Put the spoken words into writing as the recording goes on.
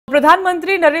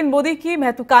प्रधानमंत्री नरेंद्र मोदी की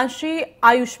महत्वाकांक्षी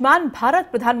आयुष्मान भारत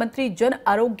प्रधानमंत्री जन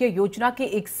आरोग्य योजना के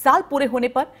 1 साल पूरे होने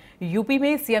पर यूपी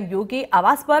में सीएम योगी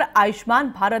आवास पर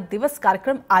आयुष्मान भारत दिवस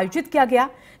कार्यक्रम आयोजित किया गया,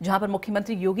 जहां पर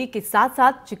मुख्यमंत्री योगी के साथ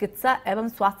साथ चिकित्सा एवं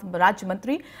स्वास्थ्य राज्य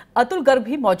मंत्री अतुल गर्ग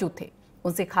भी मौजूद थे।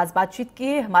 उनसे खास बातचीत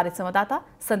की हमारे संवाददाता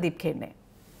संदीप खेर ने।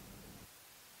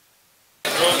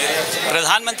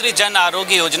 प्रधानमंत्री जन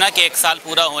आरोग्य योजना के 1 साल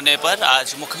पूरा होने पर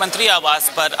आज मुख्यमंत्री आवास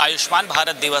पर आयुष्मान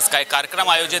भारत दिवस का एक कार्यक्रम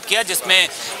आयोजित किया, जिसमें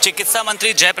चिकित्सा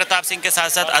मंत्री जय प्रताप सिंह के साथ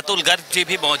साथ अतुल गर्ग जी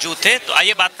भी मौजूद थे। तो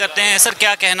आइए बात करते हैं। सर,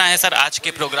 क्या कहना है सर आज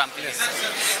के प्रोग्राम के लिए?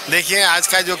 देखिए, आज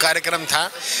का जो कार्यक्रम था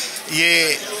ये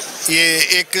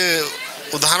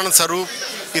एक उदाहरण स्वरूप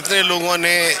इतने लोगों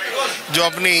ने जो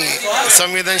अपनी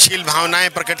संवेदनशील भावनाएं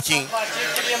प्रकट की,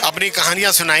 अपनी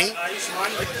कहानियां सुनाई।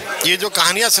 ये जो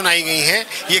कहानियां सुनाई गई हैं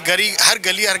ये हर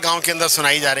गली हर गांव के अंदर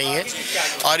सुनाई जा रही हैं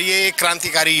और ये एक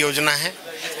क्रांतिकारी योजना है।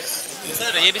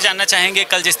 सर, ये भी जानना चाहेंगे,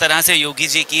 कल जिस तरह से योगी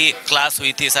जी की क्लास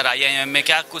हुई थी सर IIM में,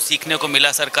 क्या कुछ सीखने को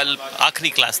मिला सर? कल आखिरी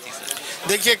क्लास थी सर।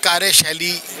 देखिए,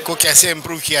 कार्यशैली को कैसे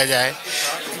इम्प्रूव किया जाए,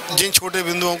 जिन छोटे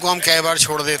बिंदुओं को हम कई बार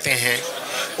छोड़ देते हैं,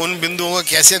 उन बिंदुओं को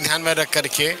कैसे ध्यान में रख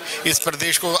करके इस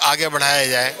प्रदेश को आगे बढ़ाया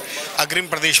जाए, अग्रिम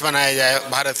प्रदेश बनाया जाए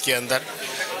भारत के अंदर,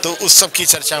 तो उस सब की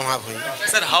चर्चा वहाँ हुई।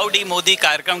 सर, हाउडी मोदी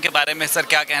कार्यक्रम के बारे में सर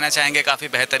क्या कहना चाहेंगे? काफ़ी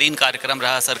बेहतरीन कार्यक्रम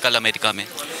रहा सर कल अमेरिका में।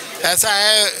 ऐसा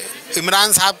है,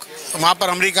 इमरान साहब वहाँ पर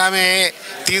अमेरिका में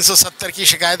 370 की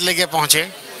शिकायत लेके पहुँचे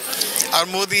और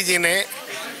मोदी जी ने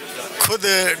खुद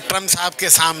ट्रम्प साहब के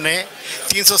सामने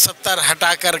 370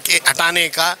 हटाने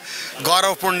का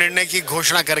गौरवपूर्ण निर्णय की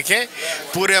घोषणा करके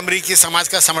पूरे अमेरिकी समाज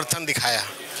का समर्थन दिखाया।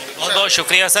 बहुत बहुत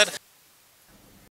शुक्रिया सर।